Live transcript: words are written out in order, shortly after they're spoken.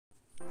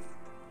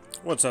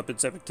What's up,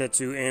 it's Epic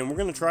Tetsu, and we're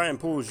going to try and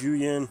pull Zhu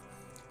Yuan.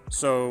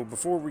 So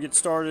before we get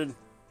started,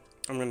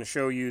 I'm going to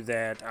show you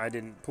that I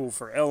didn't pull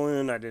for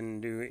Ellen, I didn't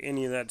do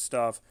any of that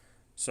stuff.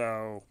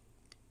 So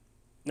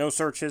no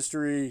search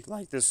history,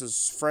 like this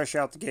is fresh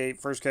out the gate,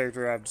 first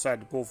character I've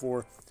decided to pull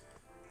for.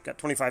 Got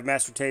 25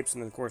 master tapes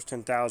and then of course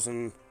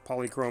 10,000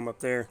 Polychrome up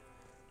there.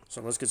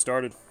 So let's get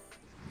started.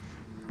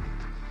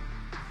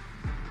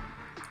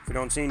 If we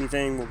don't see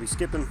anything, we'll be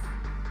skipping.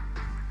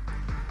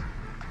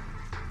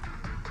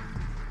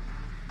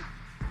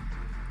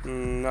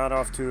 Not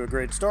off to a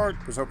great start.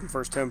 Was hoping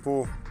first 10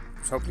 pull.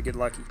 Was hoping to get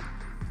lucky.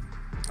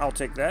 I'll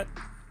take that.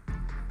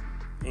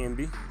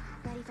 Ambi.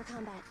 Ready for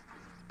combat.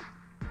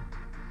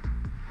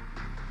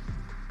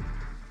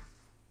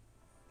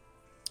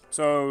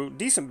 So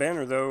decent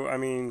banner though. I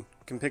mean,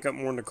 can pick up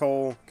more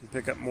Nicole. Can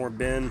pick up more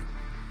Ben.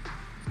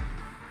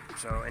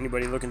 So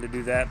anybody looking to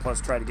do that,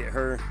 plus try to get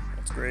her,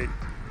 that's great.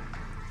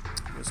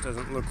 This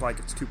doesn't look like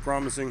it's too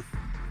promising.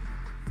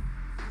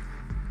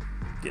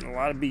 Getting a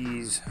lot of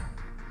B's.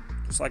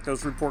 Just like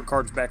those report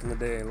cards back in the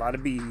day, a lot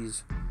of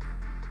B's.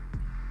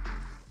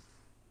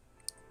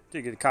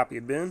 Did get a copy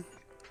of Ben.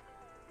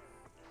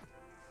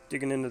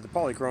 Digging into the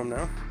Polychrome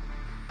now.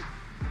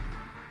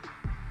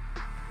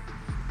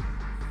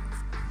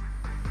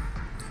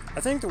 I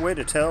think the way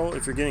to tell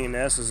if you're getting an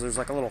S is there's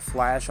like a little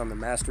flash on the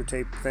master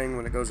tape thing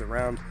when it goes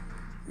around.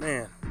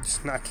 Man, I'm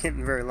just not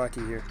getting very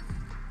lucky here.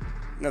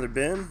 Another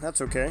Ben,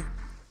 that's okay.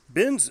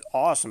 Ben's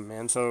awesome,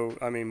 man. So,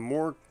 I mean,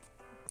 more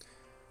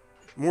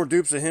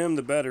dupes of him,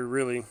 the better,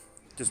 really.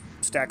 Just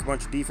stack a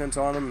bunch of defense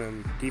on him,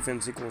 and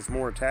defense equals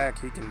more attack.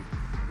 He can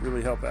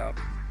really help out.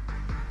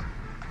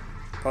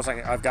 Plus,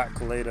 I've got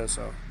Kaleda,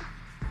 so...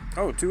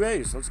 Oh, 2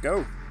 A's. Let's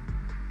go.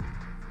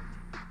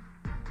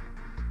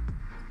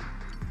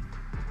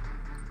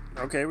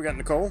 Okay, we got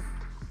Nicole.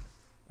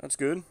 That's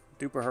good.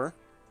 Dupe of her.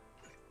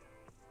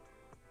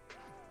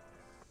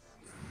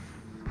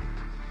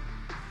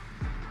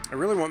 I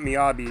really want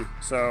Miyabi,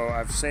 so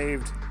I've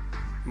saved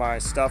my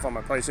stuff on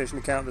my PlayStation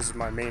account. This is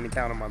my main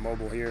account on my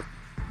mobile here.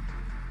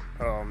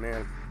 Oh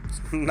man, it's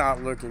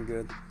not looking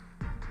good.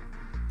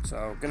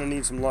 So gonna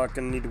need some luck,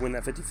 gonna need to win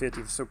that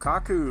 50-50. So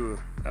Kaku,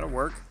 that'll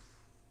work.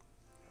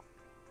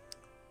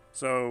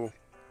 So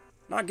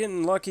not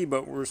getting lucky,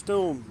 but we're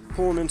still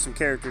pulling in some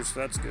characters,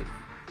 so that's good.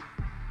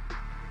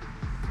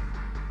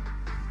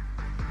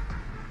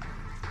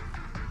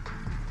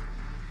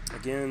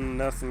 Again,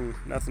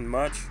 nothing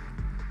much.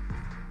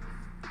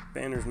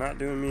 Banner's not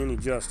doing me any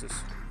justice.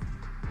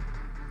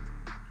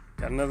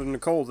 Got another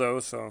Nicole though,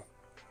 so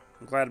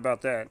I'm glad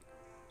about that.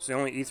 It's the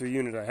only ether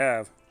unit I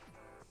have.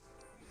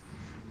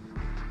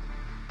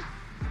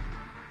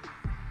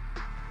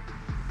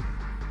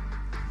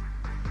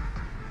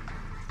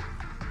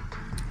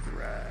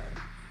 Right.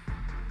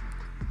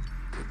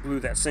 Blew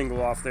that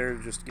single off there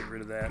just to get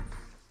rid of that.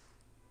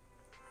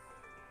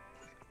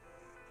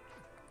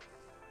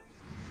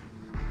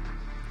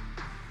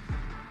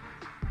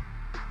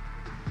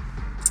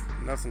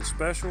 Nothing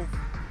special.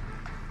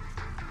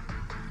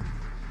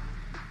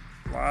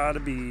 A lot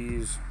of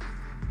B's.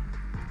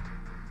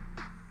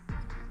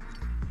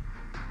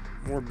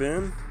 More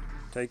Ben.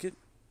 Take it.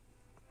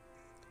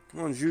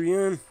 Come on, Zhu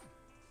Yuan.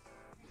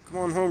 Come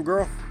on home,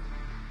 girl.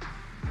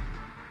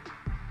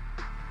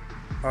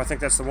 Oh, I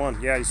think that's the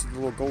one. Yeah, you see the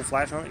little gold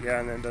flash on it?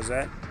 Yeah, and then it does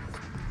that.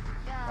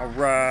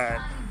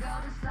 Alright.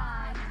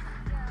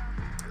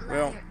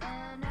 Well,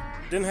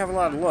 didn't have a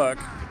lot of luck,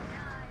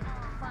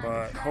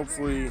 but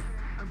hopefully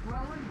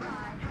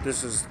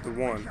this is the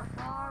one.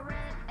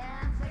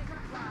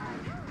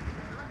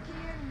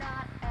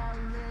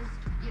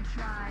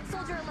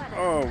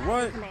 Oh,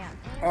 what?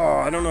 Oh,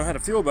 I don't know how to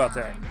feel about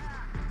that.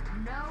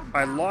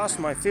 I lost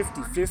my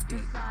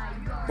 50-50,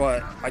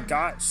 but I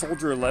got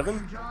Soldier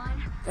 11.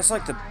 That's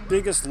like the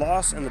biggest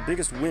loss and the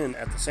biggest win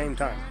at the same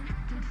time.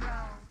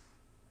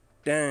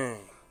 Dang.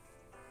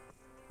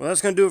 Well,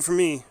 that's going to do it for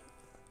me.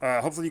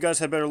 Hopefully you guys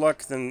had better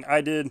luck than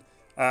I did.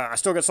 I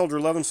still got Soldier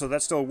 11, so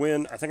that's still a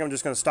win. I think I'm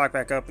just going to stock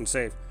back up and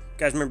save.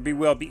 Guys, remember, be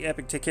well, be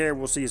epic, take care.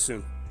 We'll see you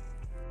soon.